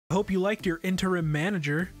I hope you liked your interim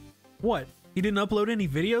manager. What? He didn't upload any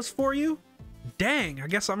videos for you? Dang, I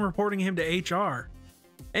guess I'm reporting him to HR.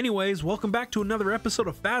 Anyways, welcome back to another episode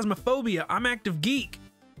of Phasmophobia. I'm ActiveGeek.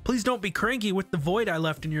 Please don't be cranky with the void I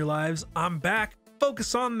left in your lives. I'm back.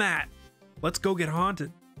 Focus on that. Let's go get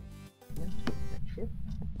haunted.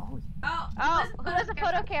 Oh, who has a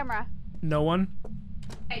photo camera? No one?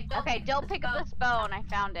 Okay, don't pick up this bone. I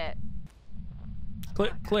found it.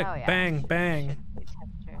 Click, click, Oh, yeah. bang, bang.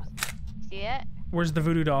 See it? Where's the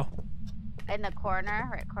voodoo doll? In the corner,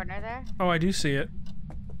 right corner there. Oh, I do see it.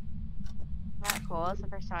 Isn't that cool? It's the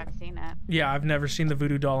first time I've seen it. Yeah, I've never seen the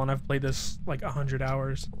voodoo doll, and I've played this like 100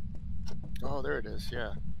 hours. Oh, there it is,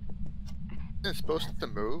 yeah. Isn't it supposed to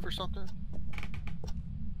move or something?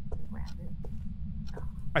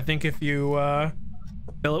 I think if you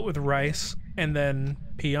fill it with rice and then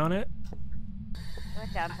pee on it.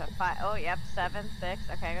 Went down to 5. Oh, yep, 7, 6.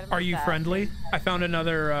 Okay, I gotta. Are you friendly? I found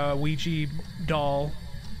another Ouija doll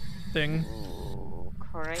thing. Ooh,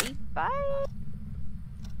 creepy.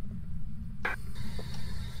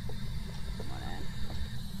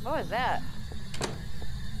 What was that?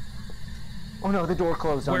 Oh no, the door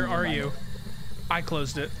closed on me. Where are you? I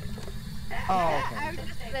closed it. Oh, okay. I was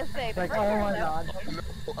just gonna say. Like, oh my god.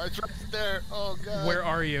 No, it's right there. Oh god. Where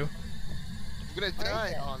are you? I'm gonna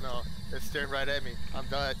die. Oh no, it's staring right at me. I'm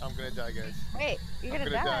dead. I'm gonna die, guys. Wait, you're I'm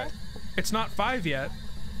gonna gonna die. die. It's not 5 yet.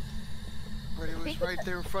 But it was right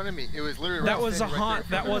there in front of me. It was literally. That right was a standing right haunt.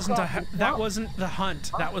 there That in front wasn't a. That wasn't the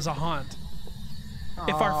hunt. That was a haunt.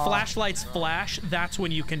 If our flashlights flash, that's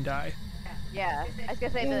when you can die. Yeah, I was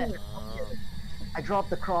gonna say that. of me. I dropped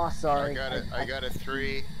the cross, sorry. I got it. I got a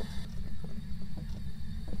 3.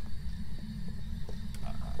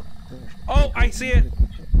 Oh, I see it.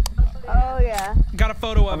 Oh yeah. Got a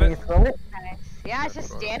photo of it. Throw it? Nice. Yeah, it's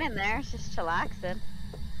just standing there. It's just chillaxing.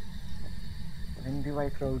 When do I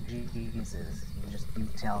throw Jesus? You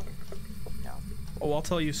tell me. No. Oh, I'll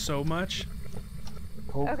tell you so much.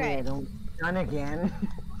 Hopefully Okay. I don't done again.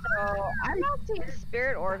 So I'm not seeing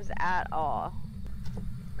spirit orbs at all.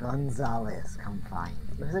 Gonzalez, come find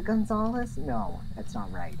me. Was it Gonzalez? No, that's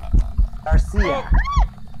not right. Garcia.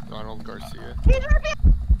 Donald Garcia. He's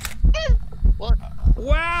right. What?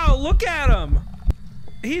 Wow, look at him.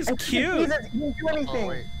 He's cute. Jesus, he didn't do anything. Oh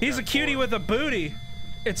wait. He's a that's cutie 4. with a booty.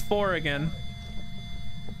 It's 4 again.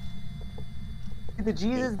 Did the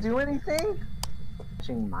Jesus do anything?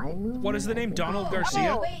 Watching my movie? What is the name? Donald Oh,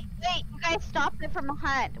 Garcia? wait, you guys stopped it from a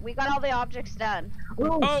hunt. We got all the objects done.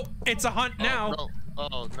 Oh, it's a hunt Oh, now. no.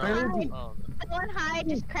 Oh no. Where is he? Oh, Go and hide,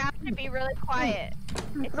 just crouch and be really quiet.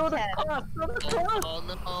 It's Throw the 10. cross! Throw the oh, cross! oh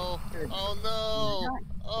no. Oh no.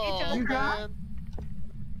 Oh You got- man.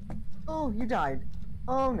 Oh, you died.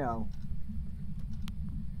 Oh no.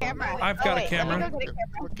 Camera. I've got a wait, camera. let me go get a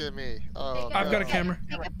camera. Look at me. Oh. I've got a God. camera.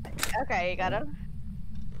 Okay, you got him.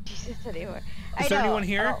 Jesus, anywhere. Is there anyone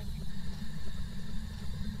here? Oh,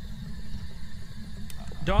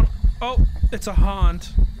 Don. Oh, it's a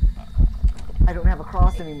haunt. I don't have a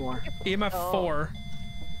cross anymore. EMF Oh. 4.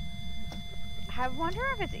 I wonder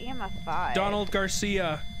if it's EMF 5. Donald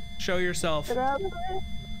Garcia, show yourself. Get out of there.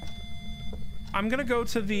 I'm gonna go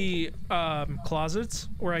to the closets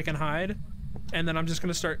where I can hide, and then I'm just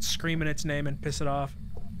gonna start screaming its name and piss it off.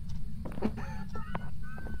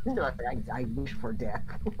 No, I wish for death.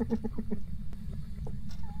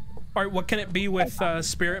 All right, what can it be with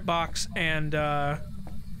Spirit Box and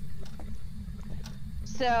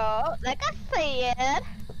So, like I said,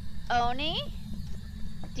 Oni,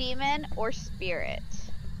 demon, or spirit.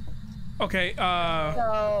 Okay,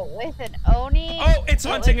 So, with an Oni... oh, it's it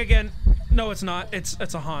hunting would- again. No, it's not. It's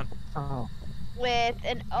a haunt. Oh. With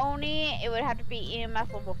an Oni, it would have to be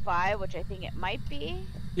EMF level 5, which I think it might be.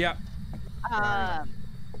 Yeah.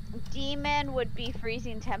 Demon would be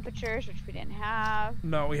freezing temperatures, which we didn't have.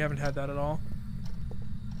 No, we haven't had that at all.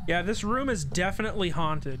 Yeah, this room is definitely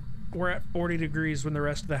haunted. We're at 40 degrees when the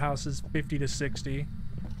rest of the house is 50 to 60.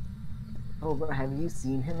 Oh, but have you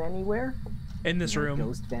seen him anywhere? In this room.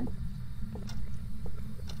 Ghost vent.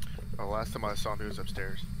 Oh, last time I saw him, he was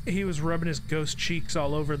upstairs. He was rubbing his ghost cheeks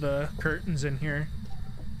all over the curtains in here.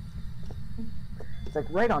 It's like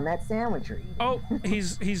right on that sandwich you're eating. Oh,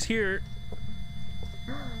 he's here.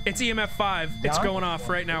 It's EMF 5. It's Done? going off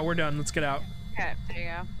right now. We're done. Let's get out. Okay, there you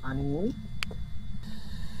go. Honey?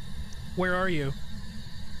 Where are you?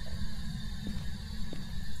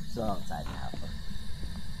 So outside now.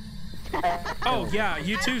 Oh, yeah,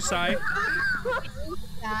 you too, Sai.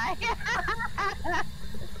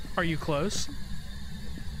 Are you close?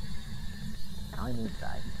 I'm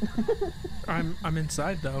inside. I'm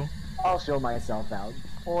inside though. I'll show myself out,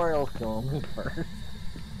 or it'll kill me first.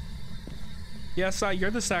 Yes,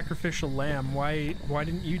 you're the sacrificial lamb. Why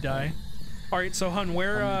didn't you die? All right, so hun,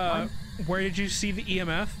 where did you see the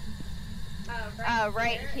EMF?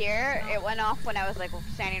 Right here. It went off when I was like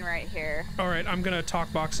standing right here. All right, I'm gonna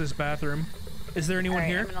talk box's bathroom. Is there anyone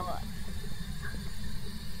here?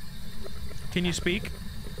 Can you speak?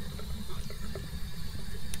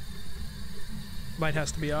 Light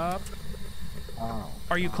has to be up. Oh.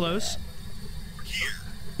 Are you close?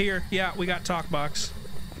 Here. Yeah, we got talk box.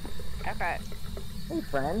 Okay. Hey,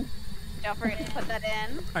 friend. Don't forget to put that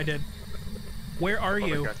in. I did. Where are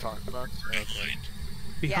you? Got talk box. Okay.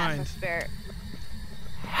 Behind. Yeah, it's a spirit.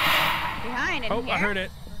 Behind in Oh, here. I heard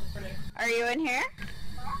it. Are you in here?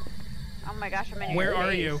 Oh my gosh, I'm in here. Where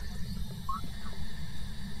are you?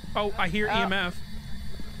 Oh, I hear EMF.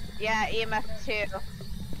 Yeah, EMF 2.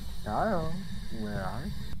 Charles, where are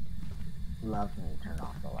you? Love me, turn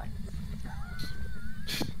off the lights.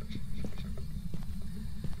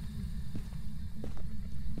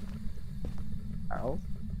 Charles?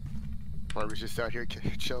 Barbie's just out here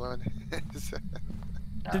chilling.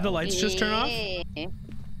 Did the lights just turn off?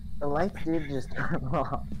 The lights did just turn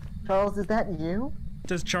off. Charles, is that you?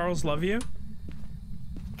 Does Charles love you?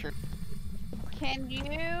 Can you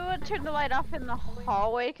turn the light off in the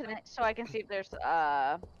hallway so I can see if there's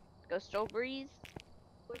ghost orbs?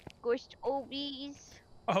 Ghost orbs.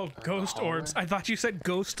 Oh, ghost orbs. I thought you said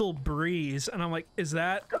ghostal breeze, and I'm like, is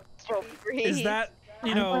that,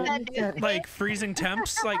 you know, like freezing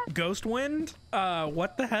temps, like ghost wind?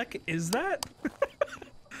 What the heck is that?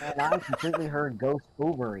 And I completely heard ghost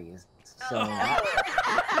ovaries. So.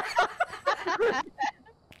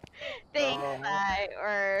 Thanks,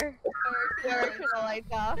 or turn the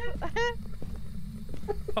lights off.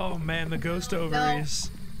 Oh man, the ghost ovaries.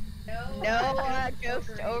 No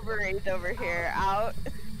ghost ovaries over here. Out.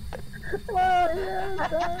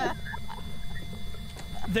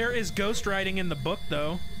 There is ghost writing in the book,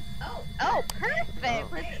 though. Oh,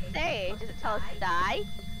 perfect. What does it say? Does it tell us to die?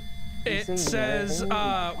 It says,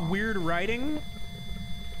 weird writing.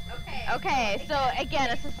 Okay, so again,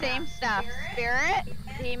 it's the same stuff. Spirit,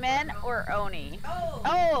 demon, or Oni.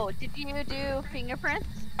 Oh, did you do fingerprints?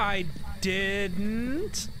 I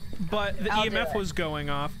didn't, but the EMF was going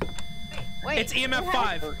off. Wait, it's EMF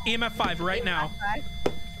 5. EMF 5 right now.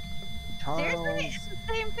 Seriously? It's the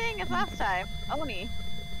same thing as last time. Oni.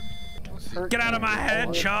 Get out of my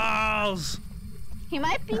head, Charles! He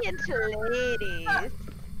might be into ladies.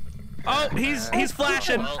 Oh, he's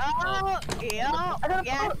flashing. Oh, yeah,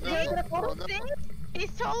 see?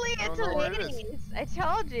 He's totally into ladies. I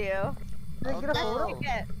told you. Did I get a photo?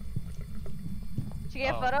 Did you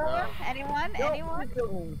get a photo of him? Anyone?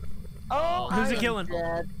 Anyone? Oh, who's he killing?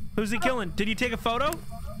 Dead. Who's he killing? Did you take a photo?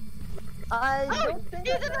 Oh, he's in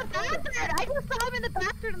the bathroom! I just saw him in the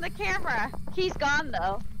bathroom in the camera. He's gone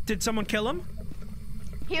though. Did someone kill him?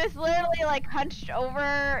 He was literally like hunched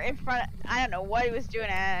over in front. I don't know what he was doing.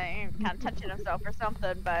 Kind of touching himself or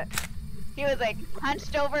something, but he was like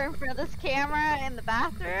hunched over in front of this camera in the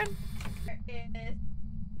bathroom.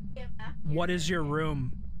 What is your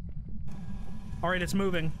room? All right, it's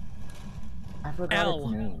moving. I forgot L.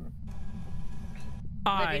 its name.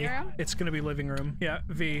 Living room? It's gonna be living room. Yeah,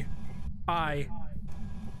 V. I.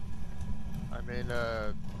 I'm in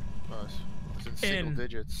it's in single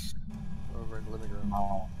digits over in the living room.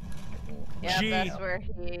 Oh. Yeah, G.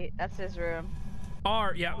 that's his room.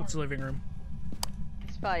 R. Yeah, it's living room.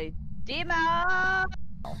 It's probably Demo.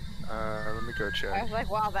 Let me go I check. was like,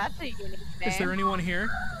 wow, that's a unique name. Is there anyone here?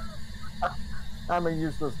 I'm a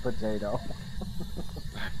useless potato.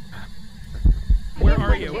 Where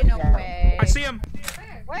are you? No way. I see him.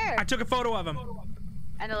 Where? I took a photo of him.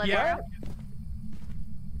 And the living Yeah. room?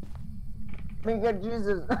 I got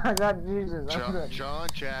Jesus. I got Jesus. John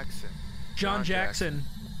Jackson. John Jackson.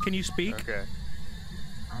 Can you speak? Okay.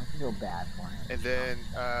 I feel bad for him. And then,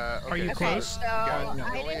 okay, Are you Okay, close? so Got it.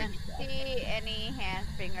 I didn't see any hand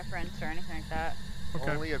fingerprints or anything like that.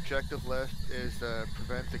 Okay. Only objective left is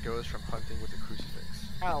prevent the ghost from hunting with a crucifix.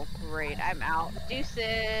 Oh, great. I'm out.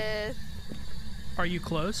 Deuces. Are you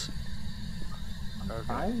close? Okay.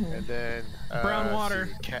 Fine. And then Brown water.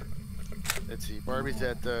 Let's see. Barbie's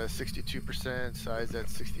at 62%. Side's at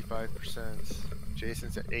 65%.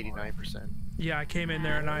 Jason's at 89%. Yeah, I came in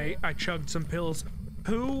there and I chugged some pills.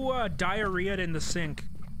 Who diarrheaed in the sink?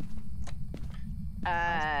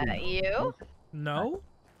 You? No?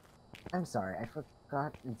 I'm sorry, I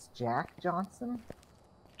forgot. It's Jack Johnson?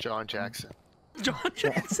 John Jackson. John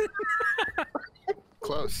Jackson?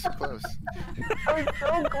 Close, close. I was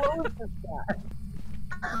so close to that.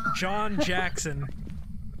 John Jackson.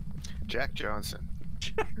 Jack Johnson.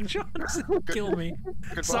 Jack Johnson, kill me.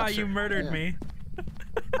 Good Saw boxer. you murdered Yeah. me.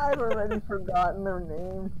 I've already forgotten their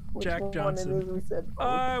name. Which Jack one Johnson. It is? We said both.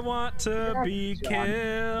 I want to Jack be Johnson.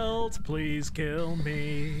 killed. Please kill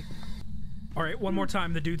me. All right, one more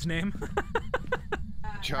time. The dude's name.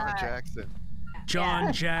 John Jackson. John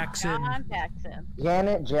Yeah. Jackson. John Jackson.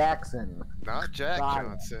 Janet Jackson. Not Jack Got it.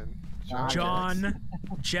 Johnson. John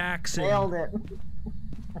Jackson. Nailed it.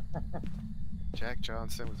 Jack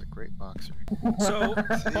Johnson was a great boxer. So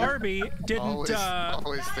Barbie didn't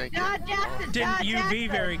Always thinking. John Jackson. didn't John UV Jackson,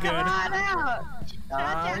 very good. Come on out.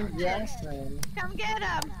 John Jackson. Jackson. Come get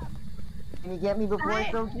him. Can you get me before I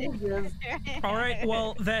throw cages? All right,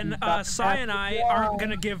 well then Sai and I aren't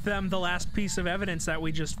gonna give them the last piece of evidence that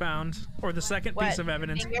we just found, or the second piece of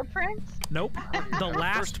evidence. Fingerprints? Nope, the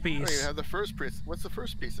last Oh, you piece. have the first piece. What's the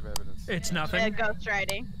first piece of evidence? It's Yeah, nothing. ghost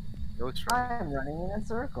writing. Ghost writing. I'm running in a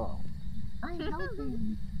circle. I'm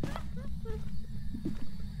helping.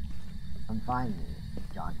 I'm finding you,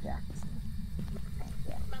 John Jackson. Thank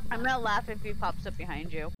you. I'm gonna laugh if he pops up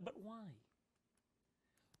behind you. But why?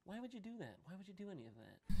 Why would you do that? Why would you do any of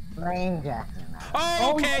that? Lane Jackson.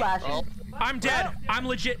 Oh, okay. Flashing. Oh, I'm dead. I'm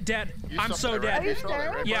legit dead. you I'm saw so that, right? dead. You saw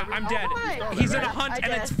that, right, Yeah, Barbie? I'm dead. Oh, my. He's in a Right? hunt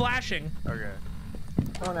and it's flashing. Okay.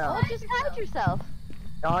 Oh no. Oh, just hide yourself.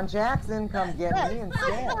 John Jackson, come get me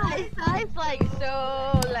instead. Sai's like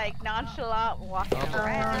so like nonchalant walking Oh,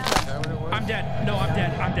 around. is that what it was? I'm dead. No, I'm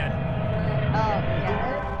dead. I'm dead. Oh,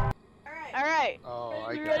 yeah. All right. Oh,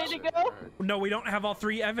 I You got ready to you. go? All right. No, we don't have all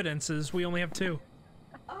three evidences. We only have two.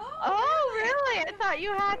 Oh, really? I thought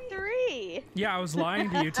you had 3. Yeah, I was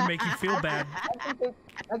lying to you to make you feel bad.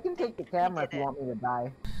 I can take the camera if you want me to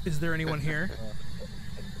die. Is there anyone here?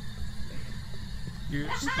 You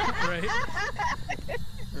right?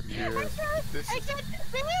 Yes. This I is can't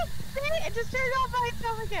see. It just turned off by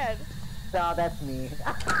itself again. No, that's me.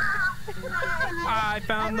 I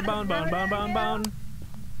found the bone.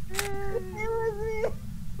 It was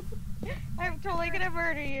me. I'm totally gonna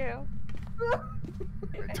murder you.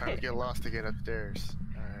 Right, time to get lost to get upstairs.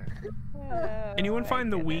 Alright. Anyone Oh, find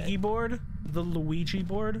my the goodness. Ouija board? The Luigi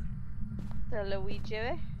board? The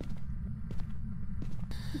Luigi?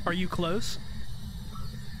 Are you close?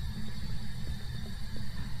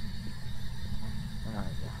 Alright,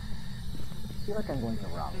 yeah. I feel like I'm going the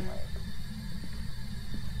wrong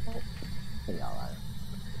way. Hey, y'all are.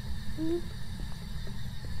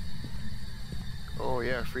 Oh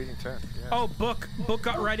yeah, freezing temp. Yeah. Oh, book. Book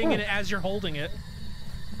got writing in it as you're holding it.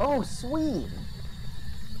 Oh, sweet.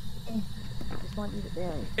 I just want you to there.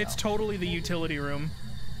 you It's go. totally the utility room.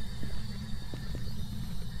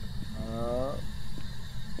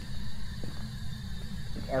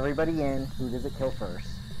 Everybody in. Who does it kill first?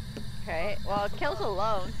 Okay, well, it kills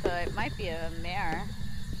alone, so it might be a mare.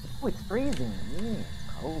 Oh, it's freezing. Yeah,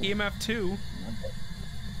 it's cold. EMF 2.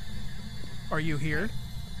 Are you here?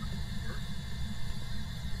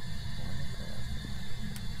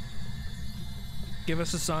 Give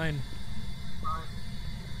us a sign.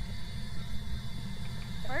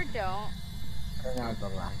 Or don't. Turn out the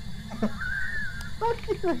light.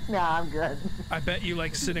 Nah, I'm good. I bet you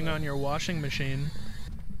like sitting on your washing machine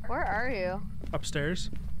Where are you?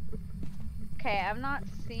 upstairs. Okay, I'm not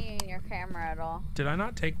seeing your camera at all. Did I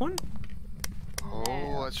not take one?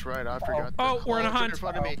 Oh, that's right. I forgot. Oh, that. we're in a it's hunt. in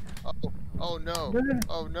front of me. Oh no.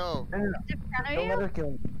 Oh no. No, no, no. Is it in front of Don't let you? her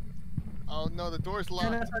kill me. Oh no. The door's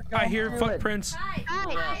locked. I hear Do it. footprints.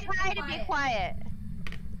 Try to be quiet.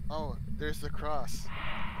 Oh, there's the cross.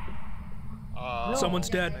 Oh, Someone's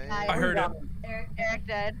dead. man. I heard it. Eric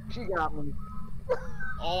dead. She got me.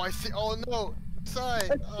 Oh, I see. Oh no. Side.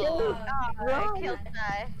 Kill Oh. her. Oh, I Run. killed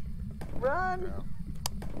Sai. Run. No.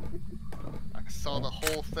 I saw the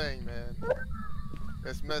whole thing, man.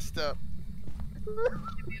 That's messed up.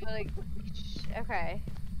 Like, okay.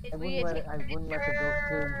 I wouldn't let it go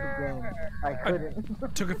through the game. I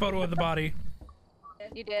couldn't. Took a photo of the body.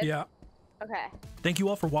 You did? Yeah. Okay. Thank you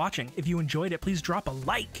all for watching. If you enjoyed it, please drop a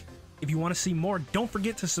like. If you want to see more, don't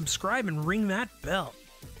forget to subscribe and ring that bell.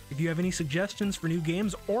 If you have any suggestions for new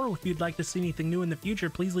games, or if you'd like to see anything new in the future,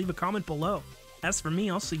 please leave a comment below. As for me,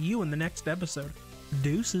 I'll see you in the next episode.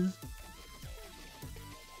 Deuces.